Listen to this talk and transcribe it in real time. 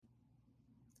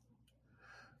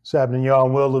What's happening, y'all?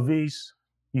 I'm Will Levis.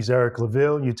 He's Eric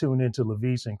Claville. You tune into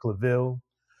Levis and Claville,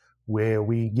 where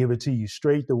we give it to you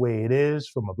straight the way it is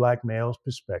from a black male's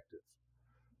perspective.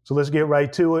 So let's get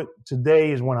right to it.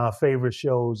 Today is one of our favorite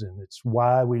shows, and it's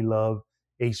why we love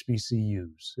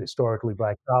HBCUs, historically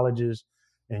black colleges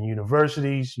and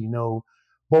universities. You know,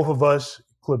 both of us,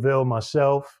 Claville,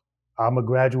 myself, I'm a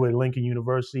graduate of Lincoln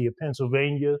University of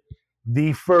Pennsylvania,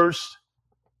 the first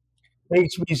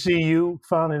HBCU,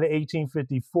 founded in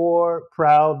 1854,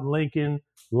 proud Lincoln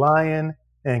Lion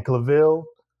and Claville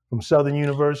from Southern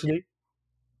University.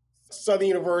 Southern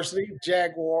University,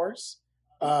 Jaguars.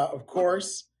 Of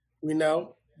course, we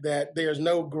know that there's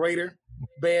no greater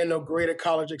band, no greater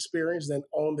college experience than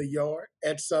on the yard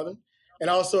at Southern, and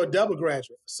also a double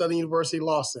graduate, Southern University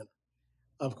Law Center.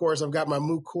 Of course, I've got my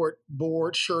Moot Court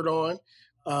board shirt on.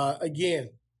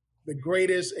 Again, the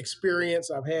greatest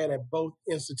experience I've had at both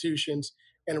institutions.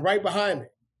 And right behind me,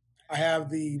 I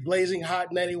have the Blazing Hot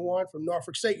 91 from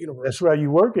Norfolk State That's University. right. You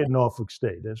work at Norfolk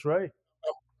State. That's right.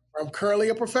 I'm currently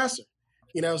a professor.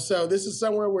 So this is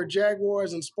somewhere where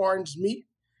Jaguars and Spartans meet.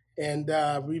 And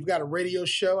we've got a radio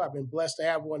show. I've been blessed to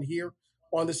have one here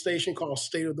on the station called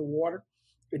State of the Water.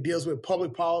 It deals with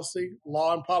public policy,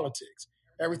 law, and politics.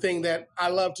 Everything that I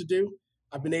love to do,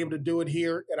 I've been able to do it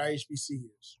here at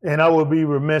IHBCUs. And I will be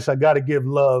remiss. I got to give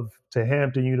love to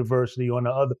Hampton University on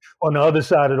the other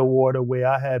side of the water, where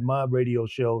I had my radio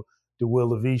show, the Will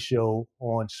Levis Show,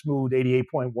 on Smooth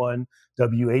 88.1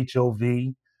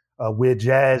 WHOV, where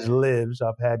jazz lives.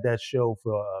 I've had that show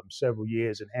for several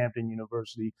years at Hampton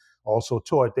University. Also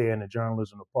taught there in the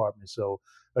journalism department. So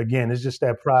again, it's just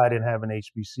that pride in having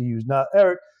HBCUs. Now,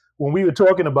 Eric, when we were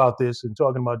talking about this and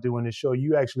talking about doing this show,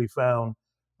 you actually found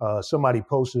somebody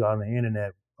posted on the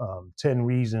internet 10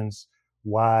 reasons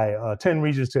why, 10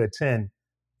 reasons to attend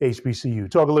HBCU.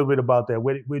 Talk a little bit about that.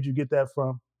 Where'd you get that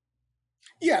from?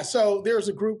 Yeah, so there's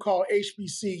a group called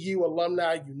HBCU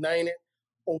Alumni United.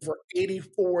 Over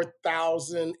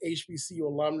 84,000 HBCU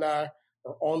alumni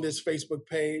are on this Facebook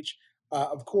page.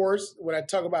 Of course, when I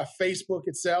talk about Facebook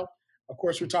itself, of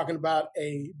course, we're talking about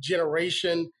a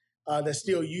generation that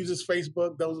still uses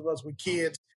Facebook. Those of us with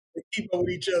kids, we keep up with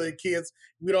each other, kids.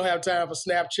 We don't have time for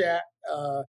Snapchat.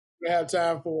 We don't have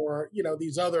time for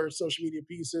these other social media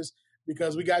pieces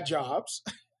because we got jobs.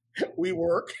 We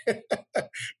work.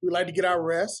 We like to get our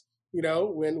rest. When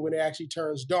it actually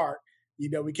turns dark.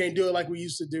 We can't do it like we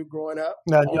used to do growing up.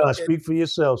 No, speak for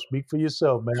yourself. Speak for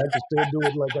yourself, man. I can still do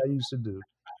it like I used to do.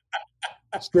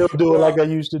 Still do it Well, like I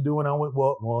used to do when I went.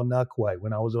 Well, not quite.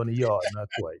 When I was on the yard, not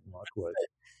quite, not quite.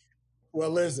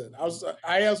 well, listen,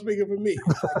 I am speaking for me.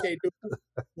 I can't do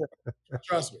it.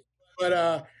 Trust me.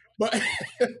 But but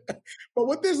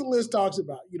what this list talks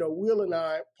about, Will and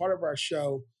I, part of our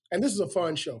show, and this is a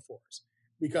fun show for us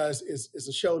because it's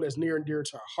a show that's near and dear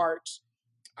to our hearts.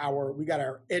 We got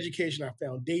our education, our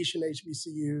foundation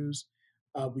HBCUs.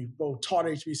 We both taught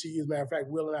HBCUs. Matter of fact,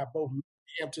 Will and I both met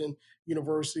at Hampton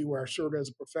University, where I served as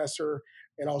a professor,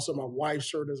 and also my wife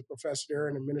served as a professor there,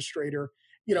 an administrator.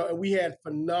 And we had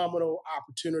phenomenal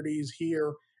opportunities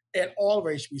here at all of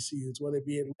HBCUs, whether it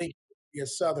be at Lincoln, at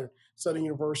Southern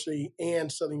University,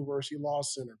 and Southern University Law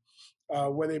Center,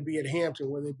 whether it be at Hampton,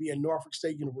 whether it be at Norfolk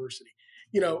State University.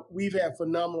 We've had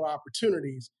phenomenal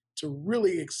opportunities to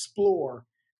really explore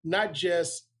not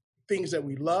just things that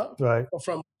we love, Right. but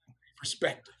from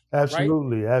perspective.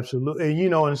 Absolutely, absolutely.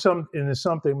 And it's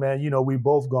something, man. We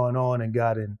both gone on and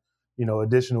gotten,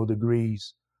 additional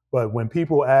degrees. But when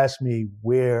people ask me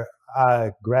where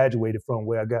I graduated from,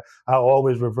 I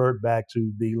always revert back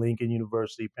to the Lincoln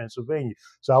University, Pennsylvania.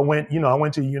 So I went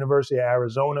to University of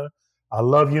Arizona. I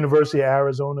love University of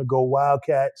Arizona. Go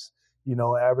Wildcats.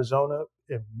 Arizona.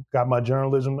 And got my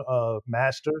journalism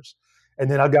master's, and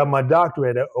then I got my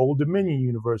doctorate at Old Dominion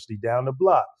University down the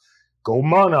block. Go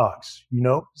Monarchs,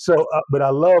 So, but I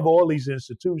love all these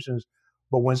institutions.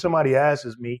 But when somebody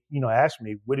asks me,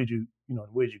 where did you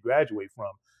graduate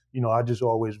from? I just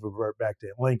always revert back to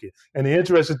Lincoln. And the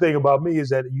interesting thing about me is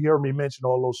that you heard me mention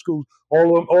all those schools.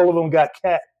 All of them got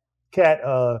cat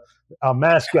our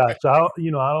mascot. So I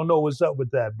don't know what's up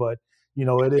with that, but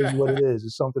it is what it is.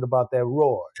 It's something about that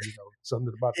roar.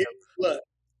 Something about that. Look,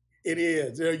 it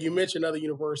is. You mentioned other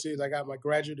universities. I got my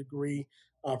graduate degree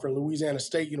from Louisiana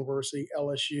State University,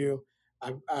 LSU.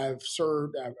 I've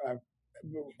served. I've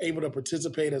been able to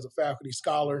participate as a faculty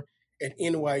scholar at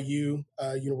NYU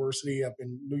University up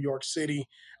in New York City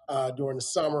during the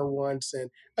summer once. And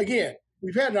again,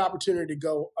 we've had an opportunity to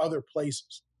go other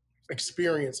places,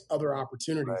 experience other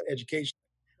opportunities, Right. education.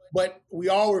 But we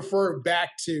all refer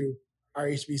back to our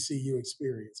HBCU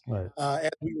experience, Right.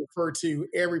 as we refer to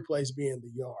every place being the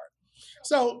yard.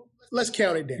 So let's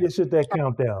count it down. Let's hit that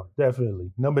countdown.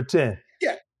 Definitely. Number 10.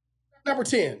 Yeah, number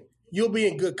 10, you'll be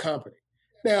in good company.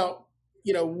 Now,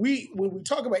 when we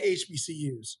talk about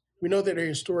HBCUs, we know that they're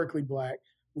historically Black.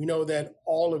 We know that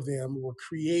all of them were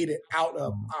created out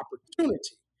of opportunity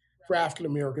for African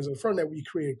Americans, and from that we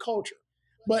created culture.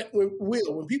 But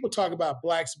when people talk about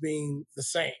Blacks being the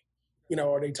same,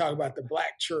 or they talk about the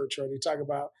Black church, or they talk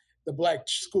about the Black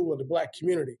school or the Black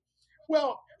community,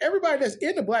 well, everybody that's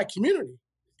in the Black community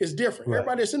is different. Right.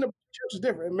 Everybody that's in the church is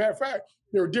different. As a matter of fact,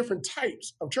 there are different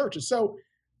types of churches. So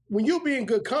when you be in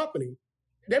good company,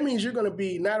 that means you're going to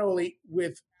be not only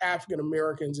with African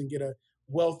Americans and get a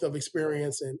wealth of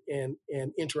experience and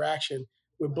interaction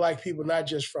with Black people, not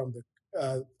just from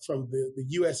the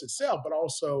U.S. itself, but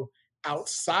also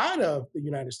outside of the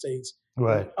United States,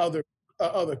 Right. Other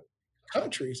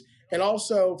countries, and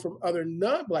also from other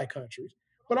non-Black countries.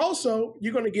 But also,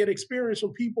 you're going to get experience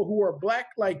from people who are Black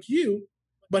like you,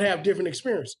 but have different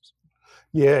experiences.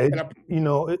 Yeah,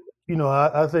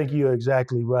 I think you're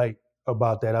exactly right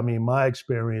about that. I mean, my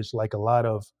experience, like a lot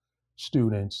of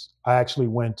students, I actually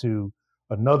went to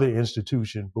another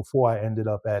institution before I ended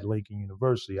up at Lincoln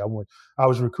University. I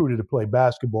was recruited to play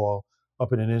basketball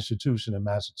up in an institution in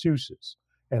Massachusetts.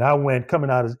 And I went coming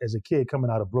out as a kid, coming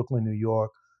out of Brooklyn, New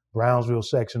York, Brownsville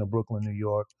section of Brooklyn, New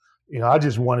York. I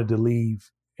just wanted to leave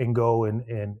and go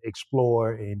and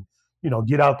explore and,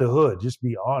 get out the hood, just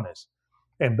be honest.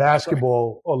 And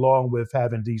basketball, along with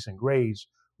having decent grades,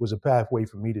 was a pathway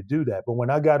for me to do that. But when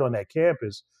I got on that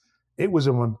campus, it was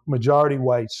a majority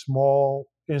white, small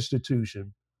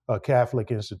institution, a Catholic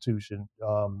institution.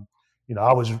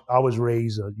 I was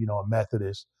raised, a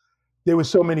Methodist. There was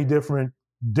so many different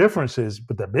differences,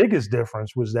 but the biggest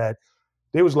difference was that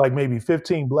there was like maybe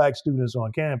 15 Black students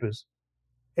on campus,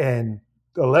 and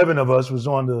 11 of us was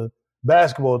on the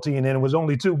basketball team, and it was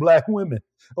only 2 Black women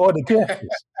on the campus.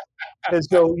 And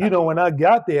so, when I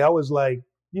got there, I was like,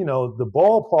 the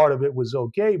ball part of it was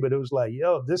okay, but it was like,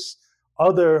 this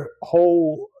other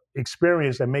whole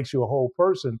experience that makes you a whole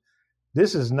person,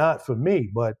 this is not for me.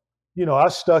 But, I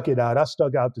stuck it out. I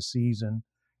stuck out the season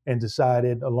and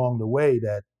decided along the way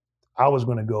that I was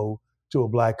going to go to a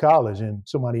Black college. And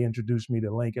somebody introduced me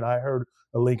to Lincoln. I heard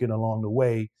of Lincoln along the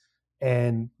way.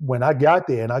 And when I got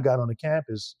there and I got on the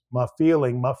campus, my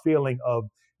feeling of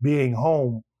being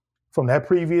home from that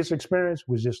previous experience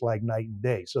was just like night and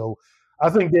day. So I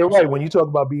think they're right. When you talk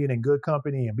about being in good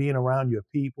company and being around your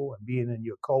people and being in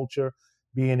your culture,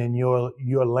 being in your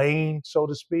lane, so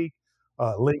to speak,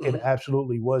 Lincoln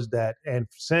absolutely was that. And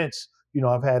since,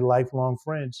 I've had lifelong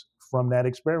friends from that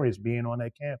experience being on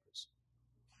that campus.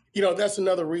 That's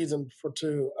another reason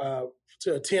to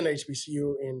attend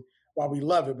HBCU, and while we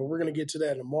love it, but we're going to get to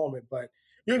that in a moment. But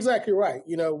you're exactly right.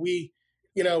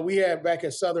 We had back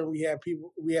at Southern, we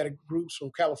had groups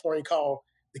from California called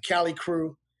the Cali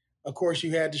Crew. Of course,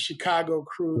 you had the Chicago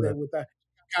crew that with the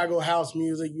Chicago house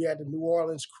music. You had the New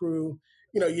Orleans crew.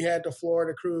 You had the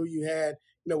Florida crew. You had,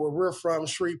 where we're from,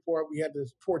 Shreveport, we had the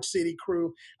Port City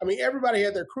crew. I mean, everybody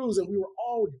had their crews, and we were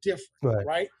all different,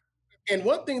 right? And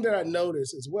one thing that I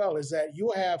noticed as well is that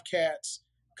you'll have cats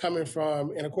coming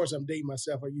from, and of course I'm dating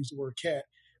myself, I use the word cat,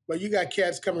 but you got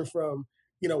cats coming from,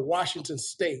 Washington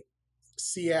State,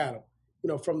 Seattle,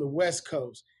 from the West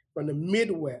Coast, from the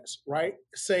Midwest, right?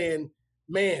 Saying,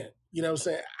 man,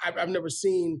 I've never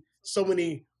seen so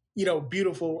many,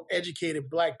 beautiful, educated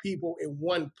Black people in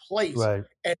one place. Right.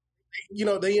 And,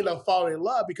 they end up falling in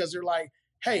love because they're like,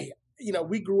 hey,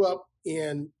 we grew up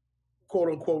in quote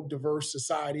unquote diverse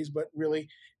societies, but really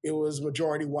it was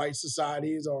majority white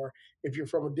societies. Or if you're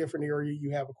from a different area,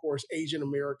 you have, of course, Asian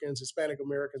Americans, Hispanic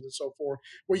Americans, and so forth,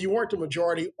 where you weren't the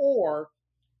majority, or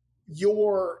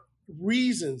your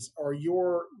reasons or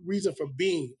your reason for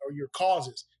being or your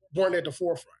causes weren't at the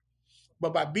forefront.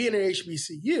 But by being an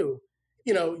HBCU,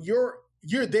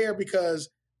 you're there because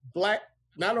not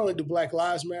only do Black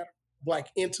lives matter, Black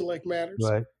intellect matters,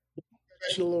 right.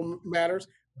 Professional matters,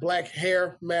 Black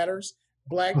hair matters,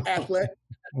 Black athletes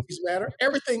matter,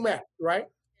 everything matters, right?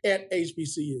 At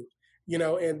HBCU,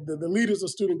 and the leaders of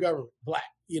student government, Black,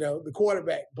 the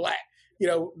quarterback, Black,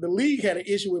 the league had an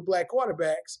issue with Black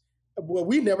quarterbacks. Well,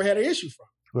 we never had an issue from.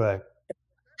 Right.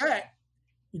 In fact,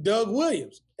 Doug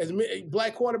Williams, as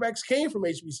Black quarterbacks came from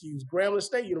HBCUs, Grambling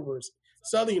State University,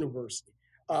 Southern University,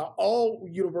 all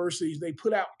universities, they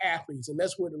put out athletes, and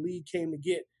that's where the league came to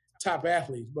get top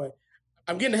athletes. But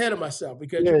I'm getting ahead of myself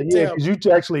because you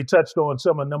actually touched on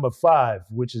some of number 5,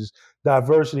 which is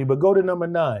diversity. But go to number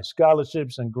 9,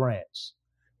 scholarships and grants.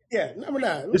 Yeah, number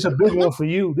 9. It's a big one for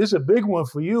you. This is a big one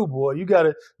for you, boy. You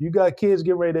got kids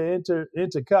getting ready to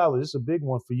enter college. It's a big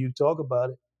one for you. Talk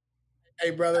about it. Hey,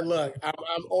 brother, look,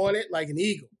 I'm on it like an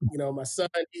eagle. My son,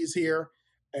 he's here,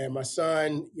 and my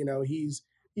son,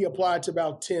 he applied to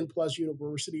about 10 plus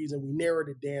universities, and we narrowed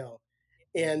it down.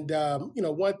 And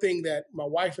one thing that my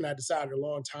wife and I decided a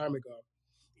long time ago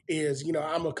is,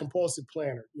 I'm a compulsive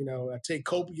planner. I take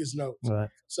copious notes. Right.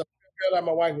 So after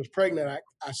my wife was pregnant,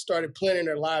 I started planning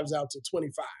their lives out to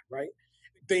 25, right?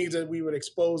 Things that we would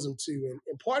expose them to.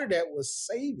 And part of that was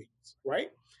savings, right?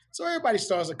 So everybody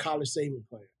starts a college saving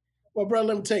plan. Well, brother,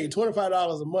 let me tell you,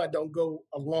 $25 a month don't go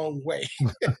a long way,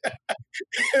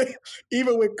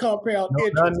 even with compound No,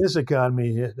 not in interest. this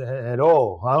economy at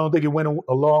all. I don't think it went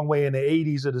a long way in the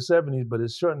 80s or the 70s, but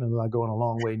it's certainly not going a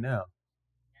long way now.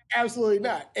 Absolutely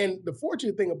not. And the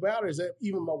fortunate thing about it is that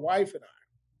even my wife and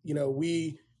I,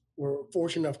 we were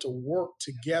fortunate enough to work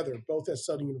together, both at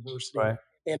Southern University Right.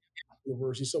 and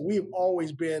University. So we've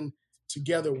always been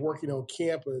together working on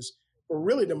campus for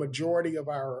really the majority of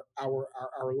our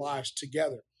lives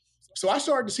together. So I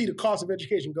started to see the cost of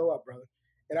education go up, brother.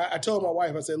 And I told my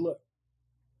wife, I said, look,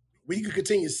 we could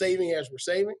continue saving as we're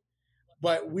saving,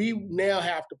 but we now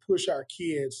have to push our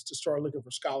kids to start looking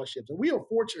for scholarships. And we are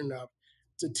fortunate enough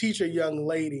to teach a young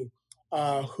lady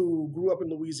who grew up in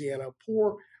Louisiana, a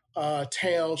poor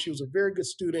town. She was a very good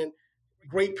student,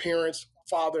 great parents,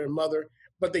 father and mother,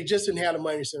 but they just didn't have the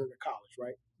money to send her to college,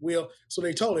 right? So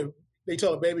they told her,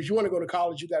 baby, if you want to go to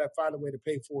college, you got to find a way to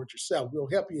pay for it yourself. We'll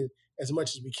help you as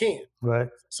much as we can. Right.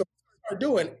 So what we started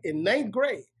doing in ninth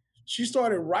grade, she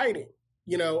started writing,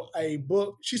 a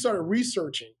book. She started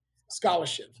researching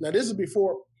scholarships. Now, this is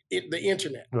before the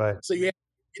internet. Right. So you have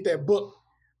to get that book.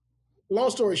 Long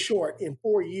story short, in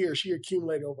 4 years, she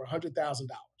accumulated over $100,000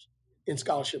 in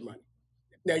scholarship money.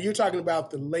 Now, you're talking about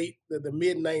the mid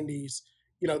 90s.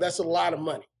 That's a lot of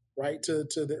money, right, to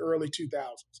the early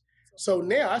 2000s. So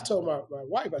now I told my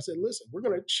wife, I said, listen,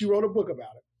 she wrote a book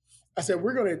about it. I said,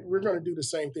 we're gonna do the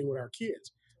same thing with our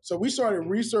kids. So we started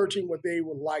researching what they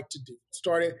would like to do,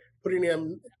 started putting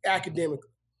them academically.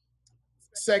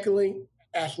 Secondly,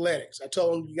 athletics. I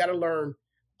told them you got to learn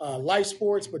life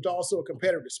sports, but also a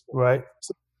competitive sport. Right.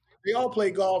 So they all play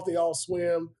golf, they all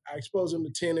swim. I exposed them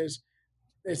to tennis.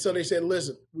 And so they said,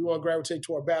 listen, we want to gravitate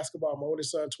toward basketball. My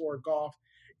oldest son toward golf,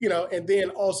 and then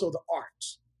also the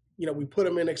arts. We put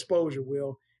them in exposure,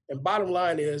 Will. And bottom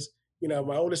line is,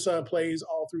 my oldest son plays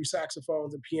all three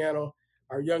saxophones and piano.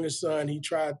 Our youngest son, he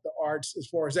tried the arts as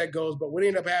far as that goes. But what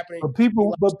ended up happening? But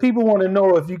people want to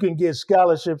know if you can get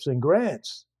scholarships and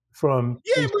grants from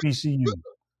HBCU.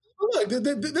 Look,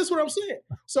 this is what I'm saying.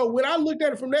 So when I looked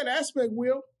at it from that aspect,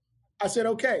 Will, I said,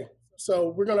 okay,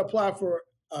 so we're going to apply for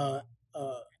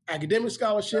academic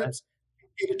scholarships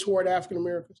catered toward African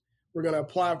Americans. We're going to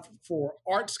apply for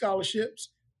art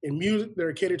scholarships in music that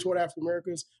are catered toward African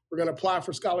Americans. We're going to apply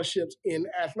for scholarships in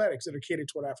athletics that are catered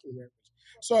toward African Americans.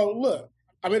 So look,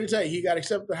 I'm going to tell you, he got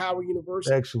accepted to Howard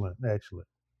University. Excellent.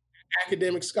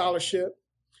 Academic scholarship.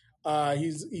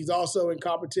 He's also in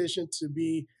competition to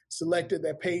be selected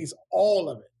that pays all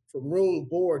of it, from room,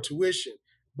 board, tuition,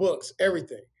 books,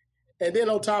 everything. And then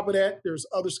on top of that, there's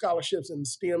other scholarships in the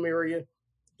STEM area.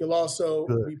 You'll also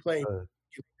be playing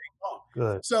ball.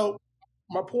 Good. So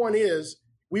my point is,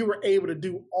 we were able to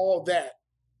do all that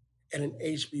at an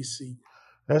HBCU.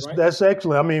 That's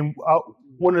excellent. I mean,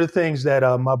 one of the things that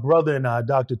my brother and I,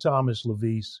 Dr. Thomas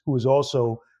Levice, who is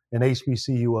also an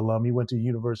HBCU alum, he went to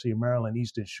University of Maryland,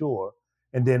 Eastern Shore,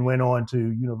 and then went on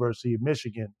to University of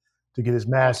Michigan to get his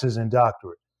master's and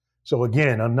doctorate. So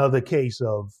again, another case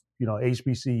of,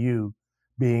 HBCU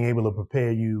being able to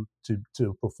prepare you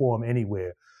to perform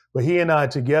anywhere. But he and I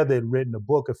together had written a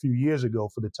book a few years ago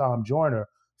for the Tom Joyner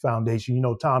Foundation.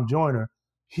 Tom Joyner,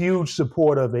 huge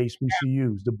supporter of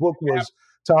HBCUs. The book was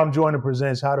Tom Joyner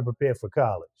Presents How to Prepare for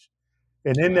College.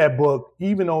 And in that book,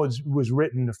 even though it was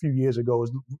written a few years ago,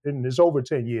 and it's over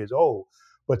 10 years old,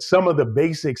 but some of the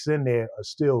basics in there are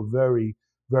still very,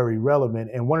 very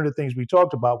relevant. And one of the things we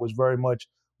talked about was very much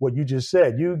what you just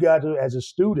said. You got to, as a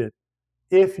student,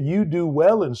 if you do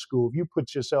well in school, if you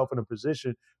put yourself in a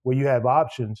position where you have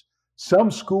options, some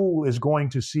school is going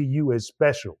to see you as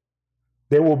special.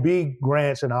 There will be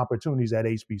grants and opportunities at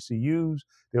HBCUs.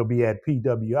 There'll be at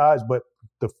PWIs. But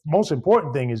the most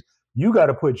important thing is you got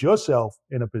to put yourself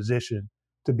in a position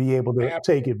to be able to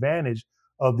take advantage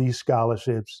of these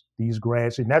scholarships, these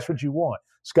grants. And that's what you want.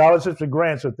 Scholarships and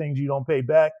grants are things you don't pay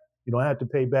back. You don't have to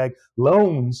pay back.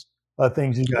 Loans are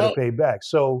things you got to pay back.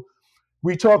 So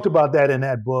we talked about that in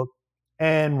that book.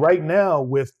 And right now,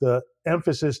 with the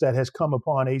emphasis that has come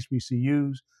upon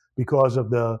HBCUs because of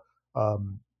the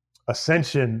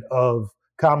ascension of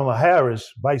Kamala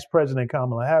Harris, Vice President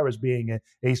Kamala Harris being an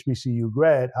HBCU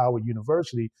grad, Howard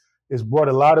University, It's brought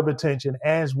a lot of attention,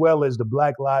 as well as the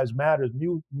Black Lives Matter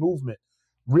movement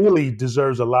really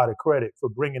deserves a lot of credit for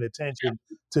bringing attention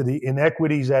to the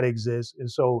inequities that exist. And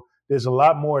so there's a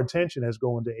lot more attention that's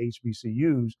going to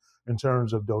HBCUs in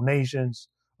terms of donations.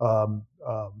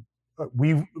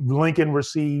 We Lincoln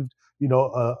received,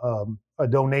 a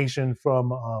donation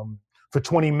for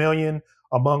 20 million.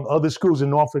 Among other schools in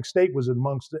Norfolk State was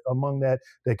among that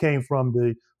came from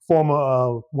the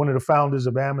former one of the founders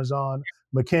of Amazon,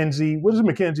 Mackenzie. What is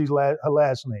Mackenzie's her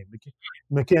last name?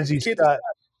 Mackenzie Scott.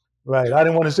 Right. I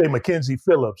didn't want to say Mackenzie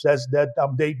Phillips.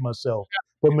 I'm dating myself.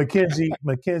 But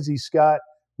Mackenzie Scott,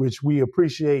 which we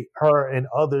appreciate her and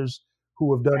others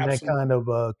who have done that kind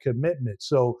of commitment.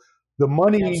 So the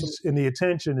money and the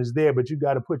attention is there, but you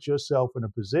got to put yourself in a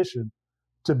position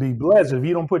to be blessed. If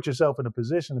you don't put yourself in a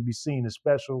position to be seen as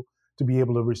special, to be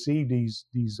able to receive these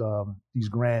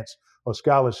grants or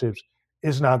scholarships,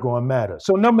 it's not going to matter.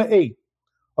 So number 8,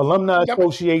 alumni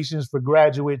associations for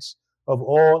graduates of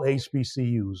all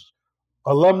HBCUs.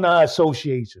 Alumni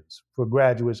associations for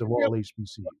graduates of all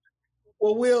HBCUs.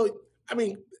 Well, Will, I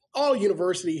mean, all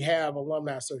universities have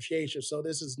alumni associations, so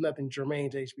this is nothing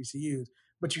germane to HBCUs.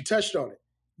 But you touched on it.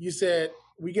 You said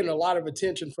we're getting a lot of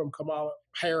attention from Kamala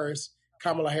Harris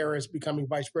becoming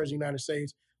Vice President of the United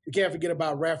States. We can't forget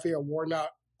about Raphael Warnock,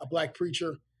 a Black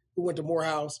preacher who went to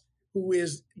Morehouse, who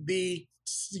is the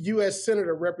U.S.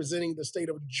 Senator representing the state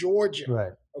of Georgia.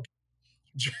 Right.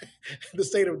 Okay. The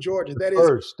state of Georgia. That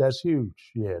first, is that's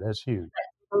huge. Yeah, that's huge.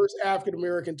 First African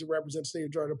American to represent the state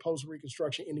of Georgia post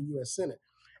Reconstruction in the U.S. Senate.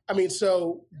 I mean,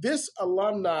 so this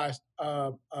alumni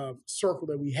circle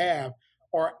that we have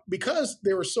are because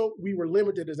we were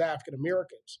limited as African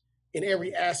Americans in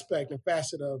every aspect and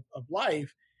facet of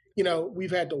life.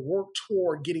 We've had to work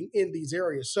toward getting in these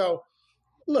areas. So,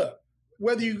 look,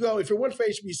 if it weren't for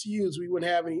HBCUs, we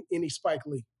wouldn't have any Spike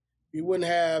Lee. We wouldn't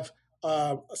have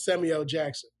Samuel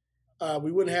Jackson.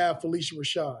 We wouldn't have Felicia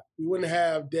Rashad. We wouldn't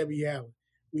have Debbie Allen.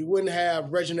 We wouldn't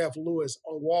have Reginald F. Lewis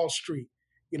on Wall Street,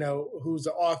 who's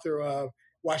the author of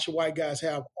Why Should White Guys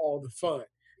Have All the Fun?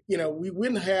 We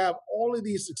wouldn't have all of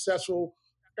these successful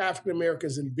African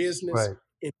Americans in business, right,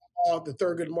 in law, the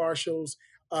Thurgood Marshalls,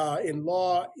 in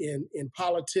law, in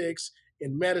politics,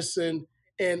 in medicine,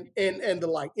 and the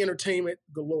like, entertainment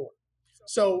galore.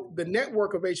 So the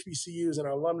network of HBCUs and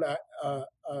our alumni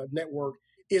network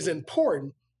is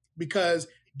important because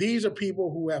these are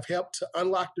people who have helped to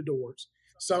unlock the doors,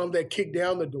 some that kick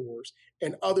down the doors,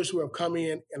 and others who have come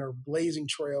in and are blazing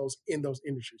trails in those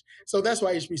industries. So that's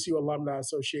why HBCU alumni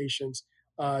associations,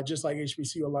 just like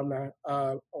HBCU alumni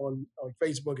on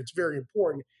Facebook, it's very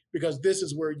important because this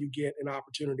is where you get an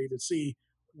opportunity to see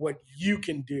what you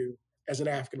can do as an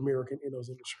African American in those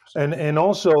industries. And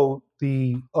also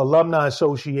the alumni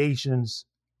associations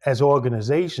as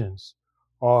organizations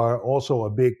are also a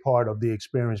big part of the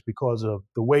experience because of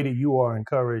the way that you are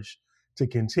encouraged to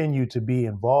continue to be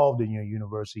involved in your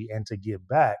university and to give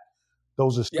back.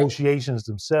 Those associations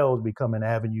themselves become an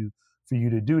avenue for you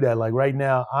to do that. Like right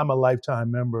now, I'm a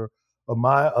lifetime member of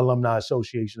my alumni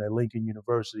association at Lincoln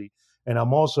University. And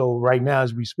I'm also right now,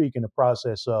 as we speak, in the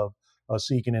process of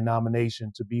seeking a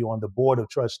nomination to be on the board of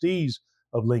trustees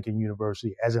of Lincoln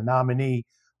University as a nominee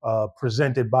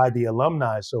presented by the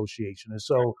Alumni Association. And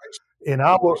so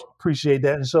appreciate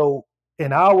that. And so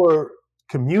in our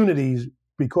communities,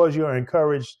 because you're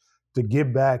encouraged to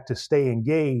give back, to stay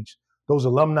engaged, those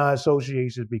alumni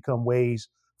associations become ways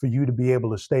for you to be able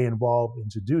to stay involved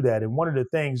and to do that. And one of the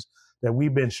things that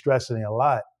we've been stressing a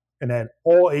lot and that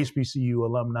all HBCU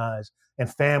alumni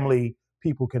and family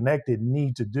people connected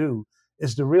need to do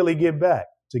is to really give back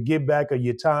of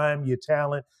your time, your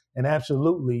talent, and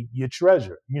absolutely your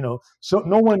treasure. So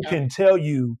no one can tell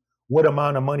you what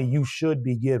amount of money you should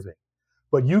be giving,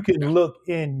 but you can look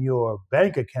in your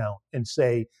bank account and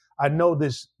say, I know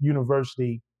this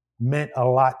university meant a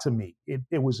lot to me.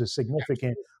 It was a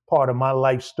significant part of my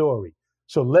life story.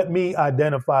 So let me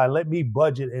identify, let me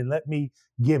budget, and let me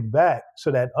give back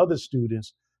so that other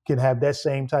students can have that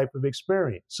same type of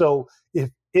experience. So if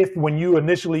when you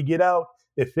initially get out,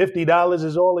 if $50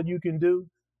 is all that you can do,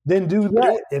 then do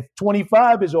that. If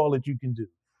 25 is all that you can do,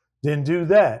 then do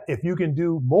that. If you can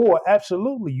do more,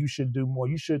 absolutely you should do more.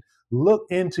 You should look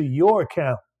into your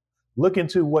account, look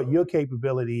into what your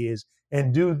capability is,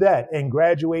 and do that and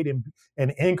graduate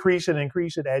and increase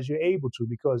it as you're able to,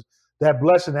 because that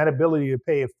blessing, that ability to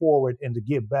pay it forward and to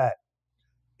give back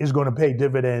is going to pay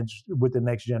dividends with the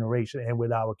next generation and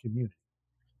with our community.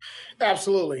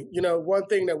 Absolutely. One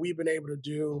thing that we've been able to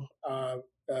do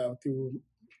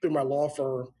through my law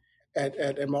firm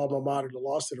at my alma mater, the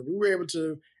Law Center, we were able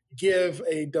to give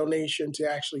a donation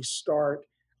to actually start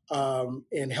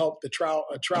and help a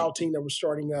trial team that was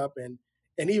starting up, and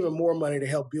even more money to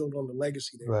help build on the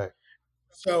legacy there. Right.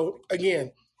 So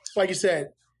again, like you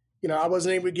said, I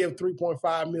wasn't able to give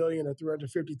 3.5 million or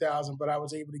 350,000, but I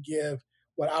was able to give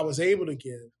what I was able to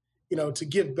give, to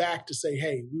give back, to say,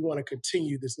 hey, we want to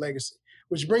continue this legacy,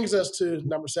 which brings us to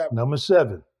number 7. Number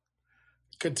 7.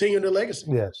 Continue the legacy.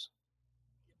 Yes.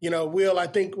 Will, I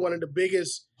think one of the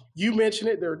biggest, you mentioned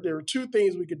it, there are 2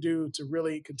 things we could do to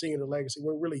really continue the legacy.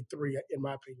 Well, really 3, in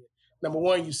my opinion. Number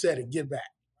 1, you said it, give back,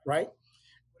 right?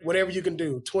 Whatever you can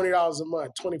do, $20 a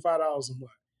month, $25 a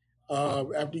month.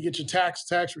 After you get your tax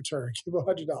return, give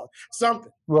 $100,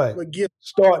 something. Right. But give.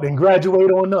 Start and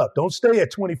graduate on up. Don't stay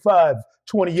at 25,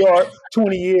 20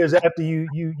 years after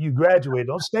you graduate.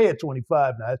 Don't stay at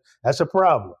 25 now. That's a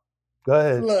problem. Go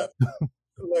ahead.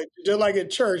 Look, just like in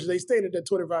church, they stayed at that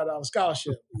 $25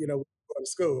 scholarship, going to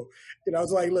school.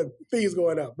 It's like, look, things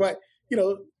going up. But,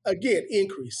 again,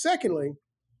 increase. Secondly,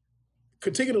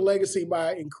 continue the legacy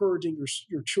by encouraging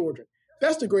your children.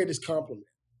 That's the greatest compliment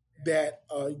that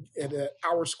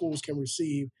our schools can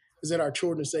receive, is that our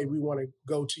children say, we want to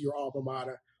go to your alma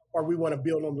mater, or we want to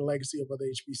build on the legacy of other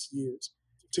HBCUs,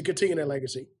 to continue that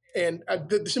legacy. And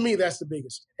to me, that's the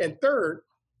biggest. And third,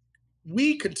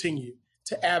 we continue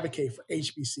to advocate for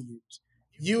HBCUs.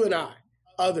 You and I,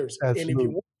 others. Absolutely. And if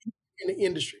you work in the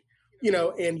industry,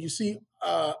 and you see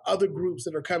other groups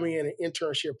that are coming in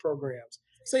internship programs,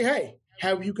 say, hey,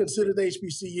 have you considered the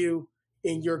HBCU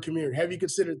in your community? Have you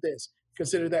considered this?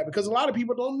 Consider that? Because a lot of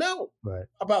people don't know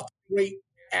about the great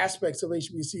aspects of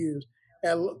HBCUs.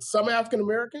 And some African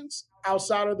Americans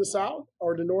outside of the South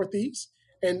or the Northeast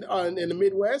and in the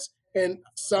Midwest, and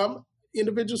some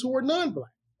individuals who are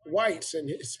non-Black, whites and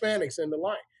Hispanics and the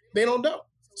like, they don't know.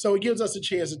 So it gives us a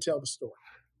chance to tell the story.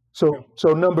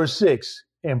 So number 6,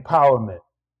 empowerment.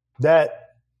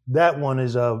 That one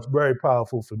is very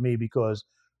powerful for me, because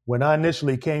when I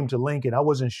initially came to Lincoln, I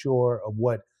wasn't sure of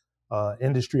what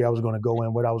industry I was going to go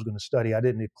in, what I was going to study. I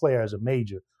didn't declare as a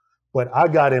major, but I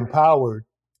got empowered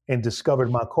and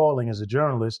discovered my calling as a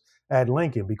journalist at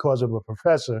Lincoln because of a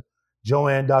professor,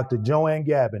 Dr. Joanne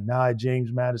Gavin, now at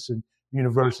James Madison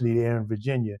University there in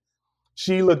Virginia.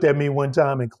 She looked at me one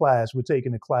time in class. We're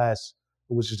taking a class,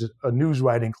 which is a news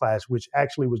writing class, which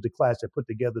actually was the class that put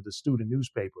together the student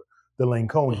newspaper, the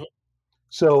Lincolnian. Mm-hmm.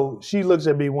 So she looks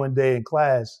at me one day in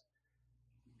class,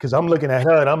 because I'm looking at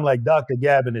her and I'm like, Dr.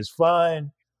 Gavin is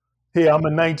fine. Here, I'm a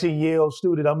 19-year-old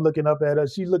student. I'm looking up at her.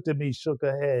 She looked at me, shook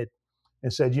her head,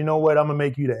 and said, you know what? I'm going to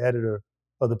make you the editor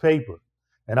of the paper.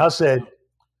 And I said,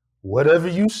 whatever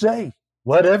you say.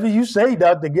 Whatever you say,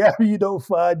 Dr. Gavin. You don't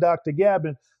find Dr.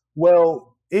 Gavin.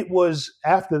 Well, it was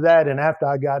after that, and after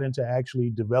I got into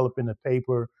actually developing the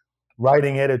paper,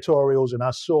 writing editorials, and I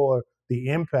saw the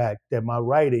impact that my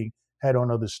writing had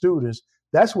on other students,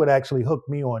 that's what actually hooked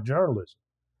me on journalism.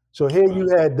 So here you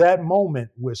had that moment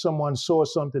where someone saw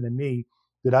something in me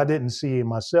that I didn't see in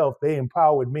myself. They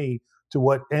empowered me to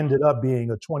what ended up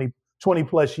being a 20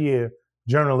 plus year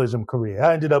journalism career.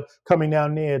 I ended up coming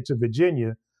down there to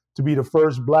Virginia to be the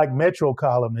first Black Metro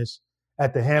columnist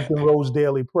at the Hampton Roads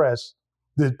Daily Press,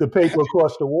 the paper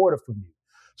across the water from you.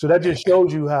 So that just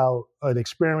shows you how an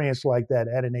experience like that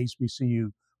at an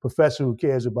HBCU, professor who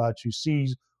cares about you,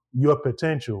 sees your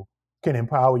potential, can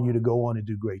empower you to go on and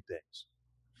do great things.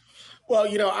 Well,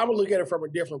 I would look at it from a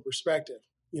different perspective,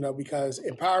 because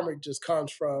empowerment just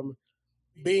comes from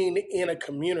being in a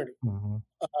community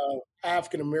of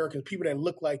African Americans, people that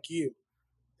look like you,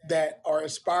 that are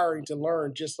aspiring to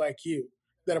learn just like you,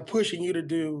 that are pushing you to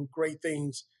do great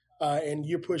things, and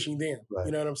you're pushing them. Right.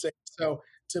 You know what I'm saying? So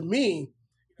to me,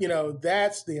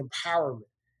 that's the empowerment.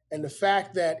 And the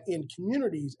fact that in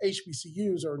communities,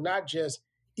 HBCUs are not just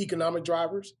economic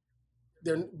drivers,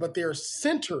 but they're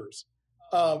centers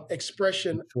of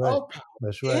expression of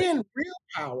power and real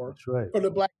power for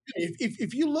the Black community.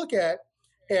 If you look at,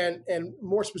 and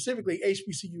more specifically,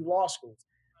 HBCU law schools,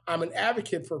 I'm an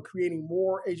advocate for creating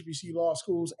more HBCU law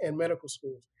schools and medical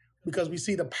schools, because we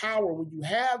see the power when you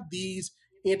have these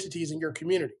entities in your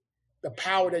community, the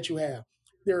power that you have.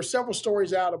 There are several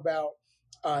stories out about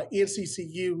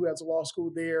NCCU, who has a law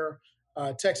school there,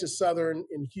 Texas Southern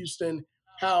in Houston,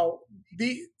 how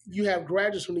you have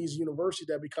graduates from these universities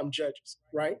that become judges,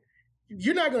 right?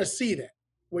 You're not going to see that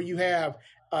where you have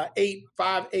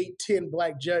 5, 8, 10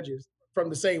 Black judges from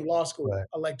the same law school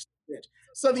elected to the bench.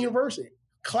 Southern University,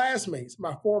 classmates,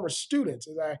 my former students,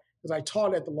 as I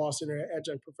taught at the Law Center,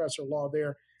 adjunct professor of law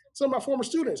there, some of my former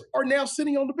students are now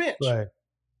sitting on the bench. Right.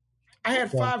 I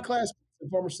had 5 classmates and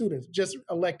former students just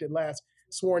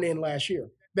sworn in last year.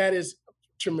 That is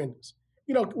tremendous.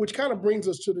 Which kind of brings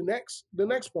us to the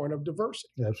next point of diversity.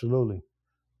 Absolutely.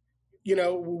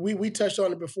 we touched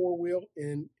on it before, Will,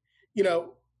 and you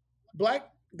know,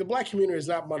 the black community is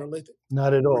not monolithic.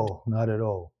 Not at We're all. Not at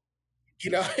all.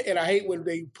 and I hate when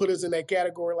they put us in that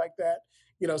category like that.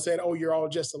 Saying, "Oh, you're all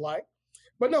just alike,"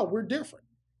 but no, we're different.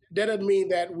 That doesn't mean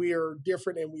that we are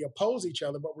different and we oppose each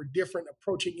other, but we're different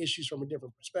approaching issues from a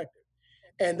different perspective.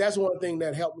 And that's one thing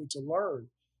that helped me to learn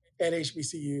at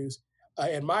HBCUs,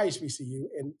 at my HBCU,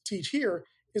 and teach here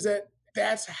is that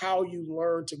that's how you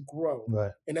learn to grow,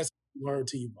 Right. and that's how you learn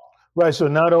to evolve. Right. So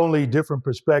not only different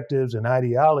perspectives and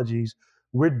ideologies,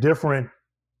 we're different.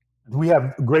 We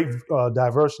have great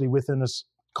diversity within us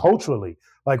culturally.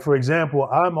 Like, for example,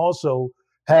 I'm also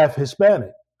half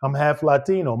Hispanic. I'm half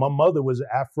Latino. My mother was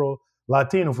Afro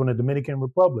Latino from the Dominican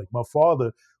Republic. My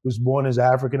father was born as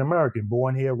African American,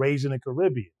 born here, raised in the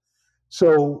Caribbean.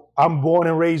 So I'm born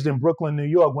and raised in Brooklyn, New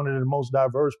York, one of the most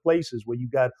diverse places where you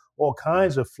got all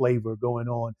kinds of flavor going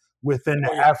on within the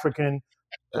Oh yeah, African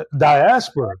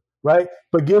diaspora, right?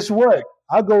 But guess what?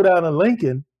 I go down to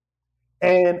Lincoln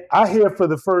and I hear for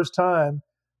the first time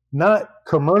not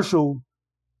commercial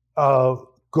uh,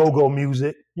 go-go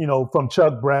music, from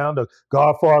Chuck Brown, the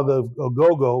godfather of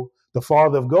go-go, the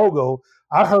father of go-go.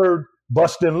 I heard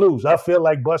Bustin' Loose. I feel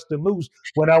like Bustin' Loose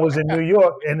when I was in New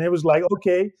York, and it was like,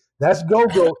 okay, that's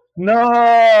go-go.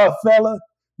 No, fella.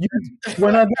 You,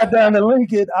 when I got down to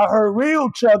Lincoln, I heard real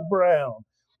Chuck Brown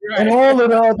and right. all of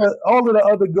the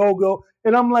other go-go.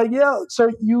 And I'm like, yeah,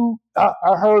 so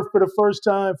I heard for the first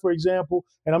time, for example,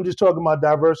 and I'm just talking about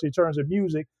diversity in terms of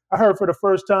music, I heard for the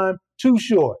first time Too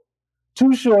Short.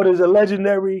 Too Short is a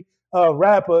legendary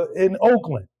rapper in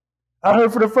Oakland. I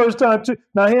heard for the first time too.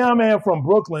 Now here I am from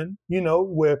Brooklyn,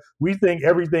 where we think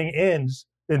everything ends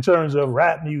in terms of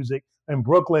rap music in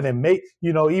Brooklyn, and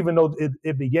even though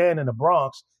it began in the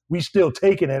Bronx, we still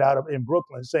taking it out of in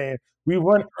Brooklyn, saying we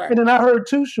run. Right. And then I heard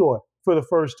Too Short for the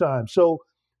first time. So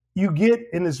you get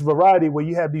in this variety where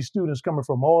you have these students coming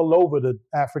from all over the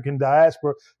African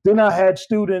diaspora. Then I had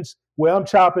students where I'm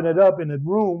chopping it up in the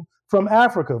room from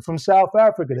Africa, from South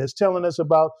Africa, that's telling us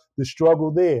about the struggle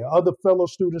there, other fellow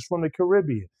students from the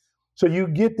Caribbean. So you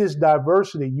get this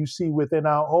diversity you see within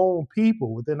our own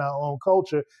people, within our own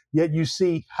culture, yet you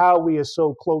see how we are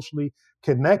so closely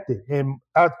connected. And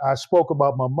I spoke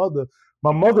about my mother.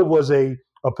 My mother was a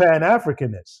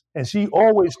Pan-Africanist, and she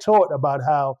always taught about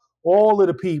how all of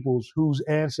the peoples whose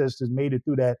ancestors made it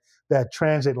through that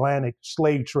transatlantic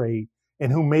slave trade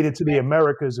and who made it to the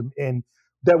Americas, and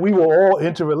that we were all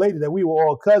interrelated, that we were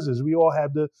all cousins, we all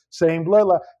have the same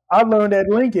bloodline. I learned at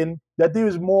Lincoln that there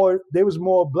was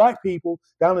more black people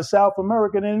down in South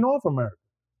America than in North America.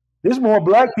 There's more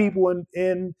black people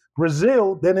in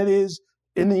Brazil than it is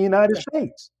in the United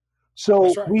States. So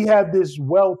That's right. we have this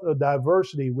wealth of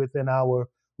diversity within our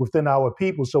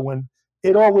people. So when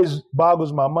it always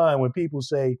boggles my mind when people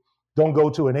say, don't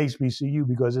go to an HBCU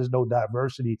because there's no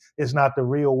diversity, it's not the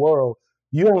real world.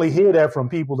 You only hear that from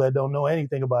people that don't know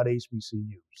anything about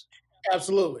HBCUs.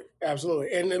 Absolutely,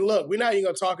 absolutely. And then look, we're not even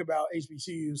going to talk about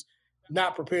HBCUs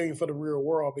not preparing for the real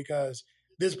world because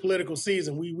this political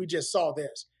season, we just saw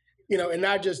this, and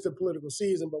not just the political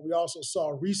season, but we also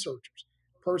saw researchers,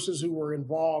 persons who were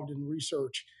involved in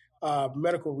research,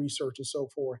 medical research, and so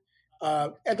forth,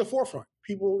 at the forefront.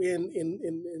 People in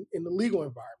the legal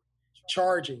environment,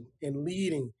 charging and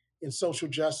leading in social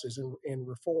justice and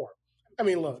reform. I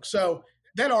mean, look, so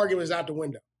that argument is out the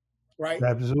window, right? But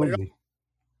Absolutely.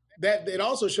 that it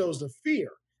also shows the fear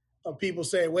of people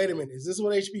saying, wait a minute, is this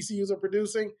what HBCUs are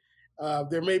producing?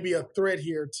 There may be a threat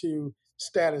here to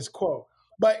status quo.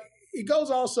 But it goes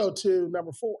also to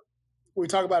number 4. We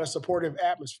talk about a supportive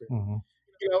atmosphere.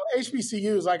 Mm-hmm.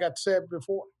 HBCUs, like I said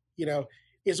before,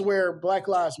 is where Black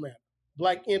lives matter,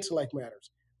 Black intellect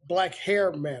matters, Black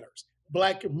hair matters,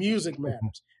 Black music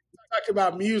matters. We talked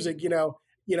about music,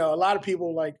 a lot of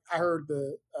people, like I heard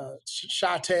the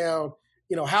Chi-Town,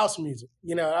 house music.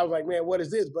 I was like, man, what is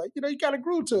this? But you kind of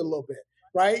grew to it a little bit,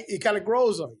 right? It kind of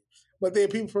grows on you. But then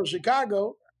people from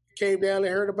Chicago came down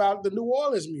and heard about the New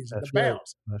Orleans music, That's the right.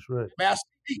 bounce, That's right. Master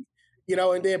P.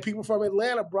 And then people from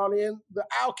Atlanta brought in the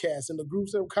Outkast and the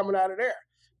groups that were coming out of there.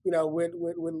 With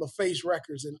LaFace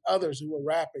Records and others who were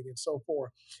rapping and so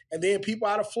forth. And then people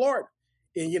out of Florida,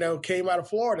 and came out of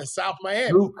Florida, South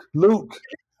Miami. Luke.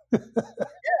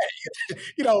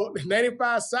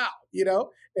 95 South,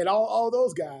 and all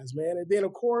those guys, man. And then,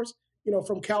 of course,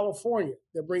 from California,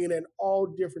 they're bringing in all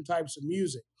different types of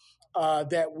music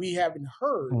that we haven't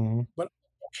heard, Mm-hmm. but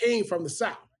came from the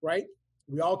South, right?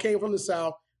 We all came from the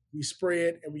South. We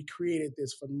spread and we created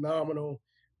this phenomenal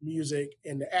music,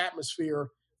 and the atmosphere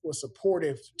was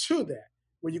supportive to that,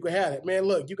 where you could have it. Man,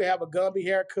 look, you can have a Gumby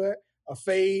haircut, a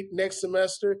fade next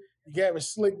semester. You can have it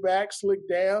slick back, slick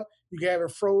down. You can have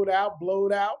it froed out,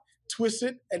 blowed out,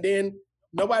 twisted, and then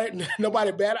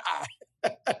nobody bat an eye.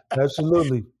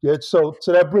 Absolutely. Yeah, so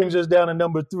that brings us down to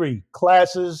number 3: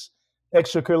 classes, I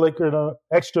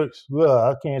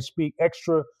can't speak,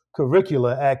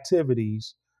 extracurricular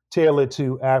activities tailored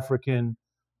to African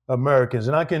Americans.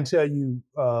 And I can tell you,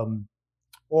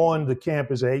 on the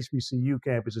campus, at HBCU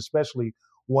campus, especially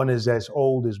one is as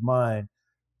old as mine,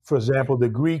 for example, the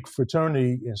Greek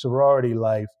fraternity and sorority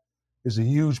life is a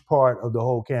huge part of the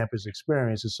whole campus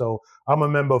experience. And so I'm a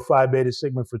member of Phi Beta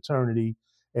Sigma fraternity,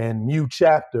 and Mu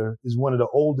chapter is one of the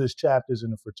oldest chapters in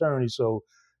the fraternity. So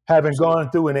having gone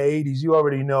through in the 80s, you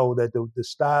already know that the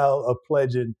style of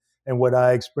pledging and what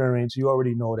I experienced, you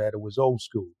already know that it was old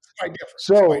school. Quite different.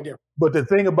 So, Quite different. but the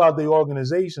thing about the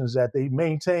organization is that they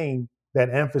maintain that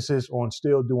emphasis on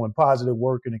still doing positive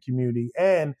work in the community.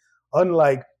 And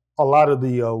unlike a lot of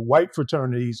the white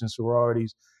fraternities and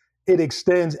sororities, it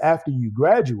extends after you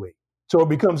graduate. So it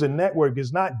becomes a network.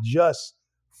 It's not just,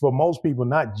 for most people,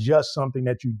 not just something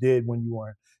that you did when you were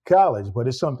in college, but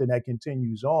it's something that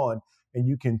continues on, and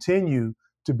you continue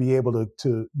to be able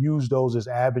to use those as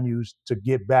avenues to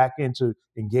get back into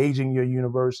engaging your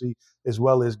university as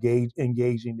well as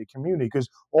engaging the community. Because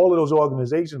all of those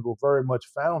organizations were very much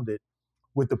founded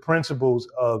with the principles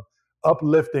of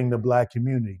uplifting the Black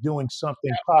community, doing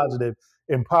something positive,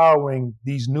 empowering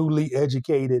these newly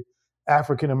educated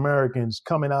African Americans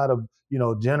coming out of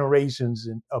generations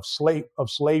of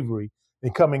slavery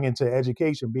and coming into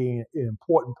education, being an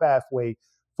important pathway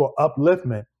for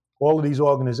upliftment. All of these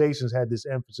organizations had this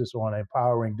emphasis on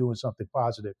empowering, doing something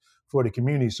positive for the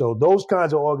community. So those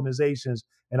kinds of organizations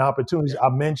and opportunities I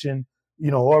mentioned,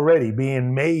 already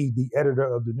being made the editor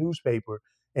of the newspaper,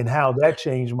 and how that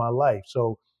changed my life.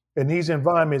 So in these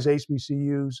environments,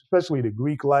 HBCUs, especially the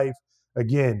Greek life,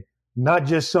 again, not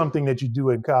just something that you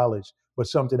do in college, but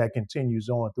something that continues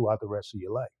on throughout the rest of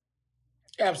your life.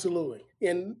 Absolutely.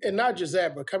 And not just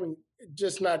that, but coming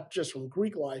not just from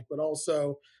Greek life, but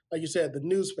also, like you said, the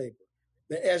newspaper,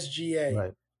 the SGA,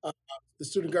 Right. The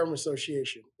Student Government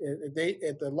Association,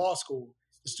 at the law school,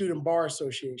 the Student Bar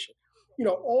Association.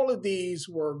 All of these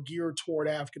were geared toward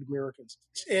African Americans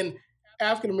and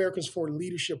African Americans for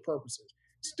leadership purposes.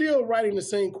 Still writing the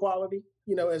same quality,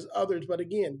 as others, but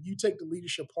again, you take the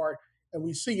leadership part, and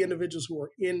we see individuals who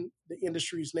are in the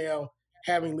industries now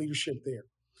having leadership there.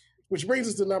 Which brings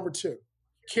us to number 2,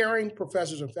 caring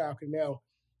professors and faculty. Now,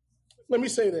 let me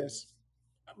say this.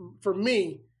 For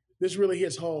me, this really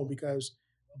hits home because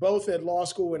both at law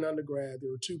school and undergrad, there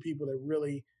were 2 people that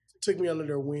really took me under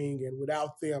their wing, and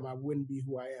without them, I wouldn't be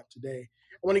who I am today.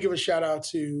 I want to give a shout out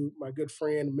to my good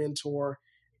friend, mentor,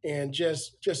 and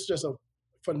just a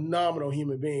phenomenal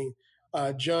human being,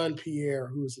 John Pierre,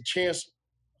 who is the chancellor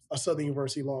of Southern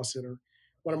University Law Center,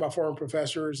 one of my former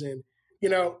professors. And,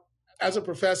 as a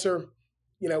professor,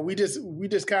 we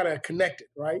just kind of connected,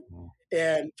 right?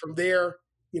 And from there,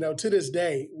 to this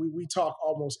day, we talk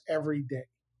almost every day,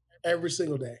 every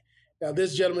single day. Now,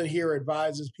 this gentleman here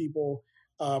advises people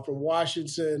from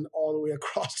Washington all the way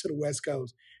across to the West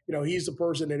Coast. He's the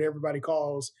person that everybody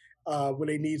calls when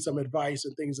they need some advice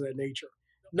and things of that nature.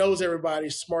 Knows everybody,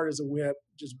 smart as a whip,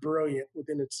 just brilliant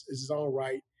within his own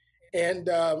right. And,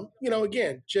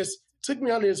 again, just took me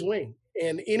under his wing.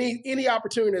 And any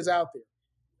opportunity that's out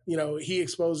there, he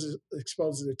exposes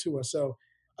it to us. So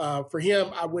for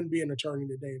him, I wouldn't be an attorney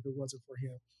today if it wasn't for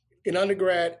him. In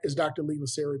undergrad is Dr. Leela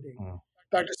Saradine.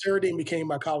 Dr. Saradine became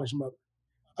my college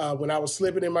mother. When I was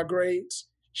slipping in my grades,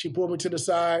 she pulled me to the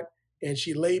side and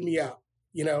she laid me out,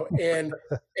 and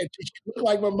she looked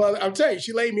like my mother. I'm telling you,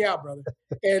 she laid me out, brother.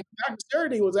 And Dr.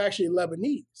 Saradine was actually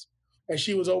Lebanese. And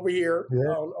she was over here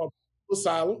on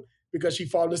asylum because she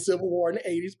fought in the Civil War in the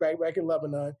 80s back in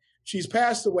Lebanon. She's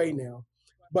passed away now.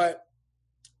 But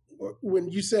when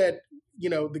you said,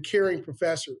 the caring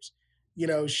professors,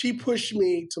 she pushed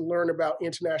me to learn about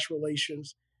international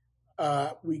relations.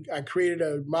 I created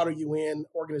a Model UN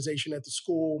organization at the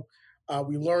school.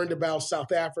 We learned about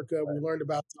South Africa. We learned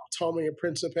about Sao Tome and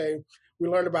Principe. We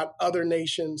learned about other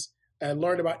nations and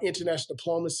learned about international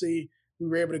diplomacy. We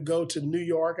were able to go to New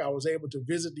York. I was able to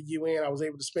visit the UN. I was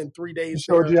able to spend 3 days. It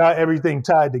showed you how everything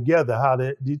tied together, how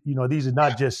these are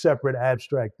not just separate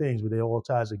abstract things, but they all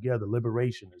ties together.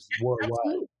 Liberation is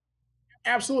worldwide.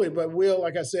 Absolutely. But Will,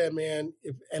 like I said, man,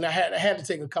 I had to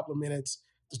take a couple of minutes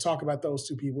to talk about those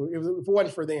 2 people. If it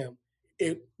wasn't for them,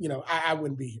 I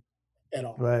wouldn't be here at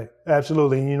all. Right.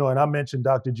 Absolutely. And I mentioned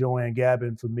Dr. Joanne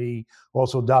Gabin for me,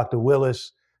 also Dr.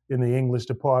 Willis in the English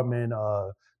department,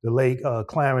 the late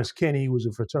Clarence Kinney was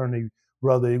a fraternity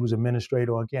brother. He was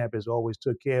administrator on campus, always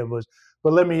took care of us.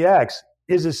 But let me ask,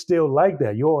 is it still like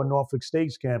that? You're on Norfolk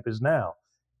State's campus now.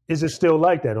 Is it still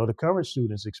like that? Or the current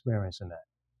students experiencing that?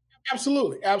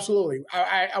 Absolutely, absolutely.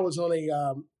 I was on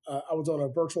I was on a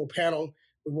virtual panel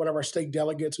with one of our state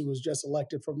delegates who was just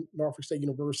elected from Norfolk State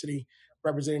University,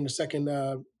 representing the second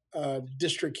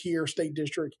district here, state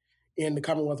district in the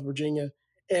Commonwealth of Virginia,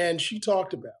 and she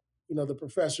talked about the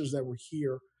professors that were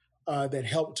here that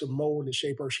helped to mold and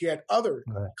shape her. She had other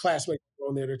Right. classmates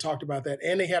on there that talked about that,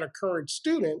 and they had a current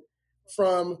student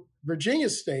from Virginia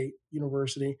State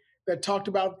University that talked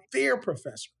about their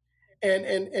professor.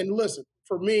 And listen,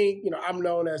 for me, I'm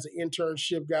known as an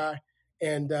internship guy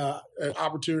and an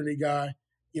opportunity guy.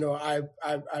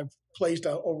 I've placed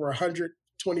over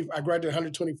 120. I graduated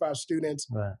 125 students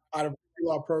Right. out of the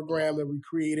law program that we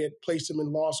created, placed them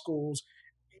in law schools,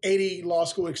 80 law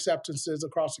school acceptances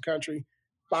across the country,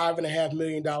 $5.5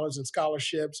 million in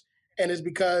scholarships, and it's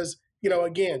because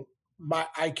again,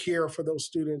 I care for those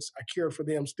students. I care for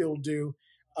them, still do,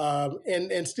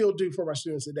 and still do for my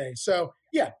students today. So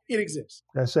yeah, it exists.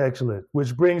 That's excellent.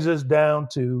 Which brings us down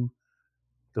to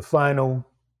the final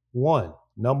one.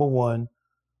 Number one,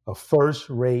 a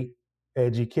first-rate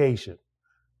education.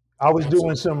 I was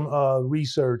doing Absolutely. some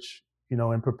research,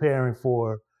 in preparing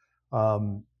for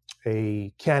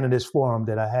a candidates forum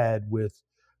that I had with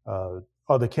uh,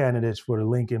 other candidates for the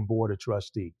Lincoln Board of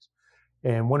Trustees.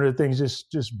 And one of the things,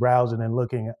 just browsing and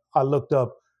looking, I looked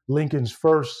up Lincoln's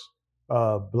first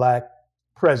black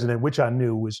president, which I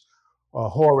knew was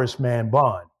Horace Mann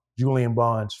Bond, Julian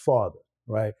Bond's father,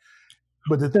 right?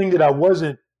 But the thing that I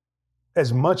wasn't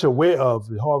as much aware of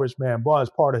Horace Mann Bond as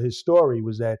part of his story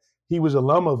was that he was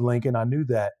alum of Lincoln. I knew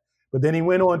that. But then he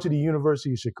went on to the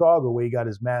University of Chicago where he got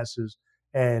his master's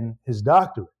and his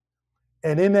doctorate.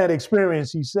 And in that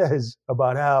experience, he says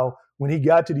about how when he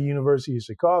got to the University of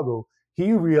Chicago,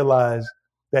 he realized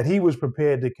that he was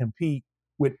prepared to compete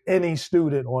with any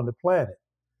student on the planet.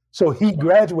 So he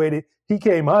graduated, he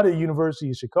came out of the University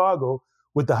of Chicago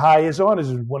with the highest honors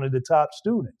as one of the top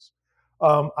students.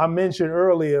 I mentioned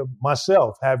earlier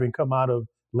myself having come out of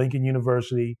Lincoln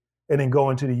University and then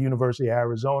going to the University of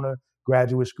Arizona,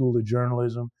 Graduate School of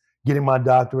Journalism, getting my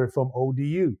doctorate from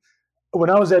ODU. When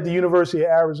I was at the University of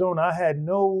Arizona, I had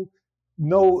no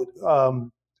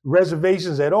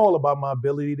reservations at all about my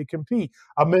ability to compete.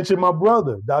 I mentioned my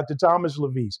brother, Dr. Thomas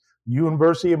Levice,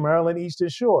 University of Maryland Eastern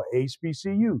Shore,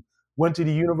 HBCU, went to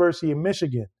the University of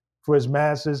Michigan for his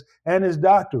master's and his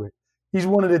doctorate. He's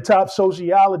one of the top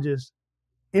sociologists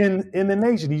in the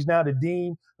nation. He's now the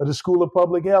dean of the School of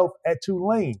Public Health at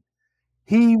Tulane.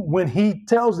 When he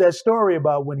tells that story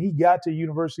about when he got to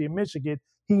University of Michigan,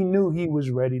 he knew he was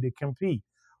ready to compete.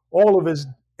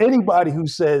 Anybody who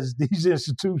says these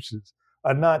institutions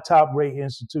are not top-rate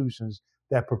institutions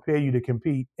that prepare you to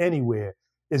compete anywhere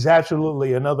is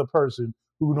absolutely another person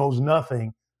who knows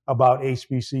nothing about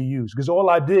HBCUs. Because all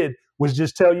I did was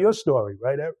just tell your story,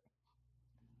 right, Eric?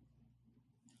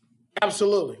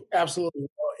 Absolutely, absolutely.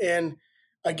 And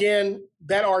again,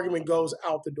 that argument goes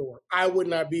out the door. I would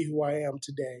not be who I am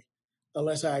today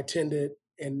unless I attended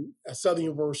in a Southern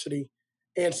University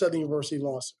and Southern University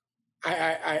Law School.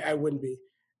 I wouldn't be.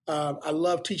 I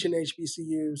love teaching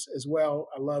HBCUs as well.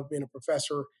 I love being a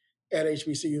professor at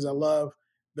HBCUs. I love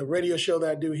the radio show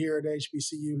that I do here at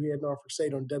HBCU here at Norfolk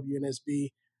State on WNSB.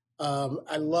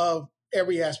 I love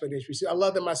every aspect of HBCU. I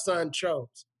love that my son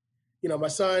chose. My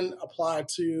son applied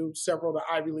to several of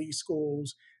the Ivy League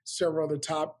schools, several of the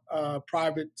top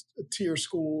private tier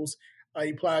schools. He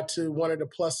applied to one of the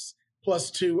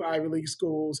plus two Ivy League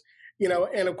schools,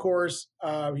 and of course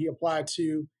he applied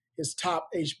to his top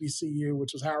HBCU,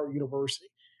 which was Howard University.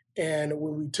 And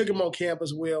when we took him on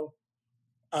campus,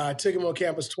 took him on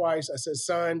campus twice. I said,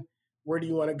 son, where do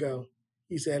you want to go?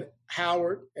 He said,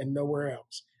 Howard and nowhere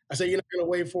else. I said, you're not going to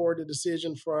wait for the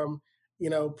decision from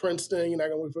Princeton. You're not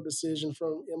going to wait for a decision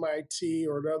from MIT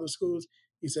or the other schools.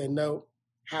 He said, no,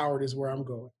 Howard is where I'm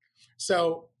going.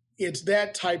 So it's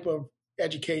that type of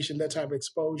education, that type of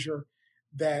exposure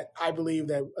that I believe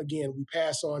that, again, we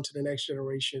pass on to the next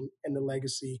generation and the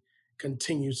legacy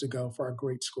continues to go for our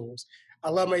great schools.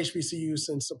 I love my HBCUs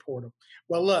and support them.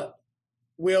 Well, look,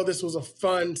 Will, this was a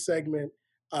fun segment.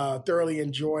 Thoroughly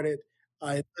enjoyed it.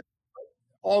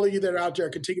 All of you that are out there,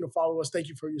 continue to follow us. Thank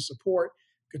you for your support.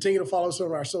 Continue to follow us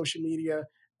on our social media,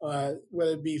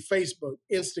 whether it be Facebook,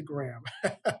 Instagram,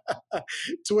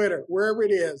 Twitter, wherever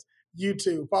it is,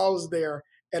 YouTube. Follow us there.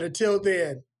 And until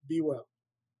then, be well.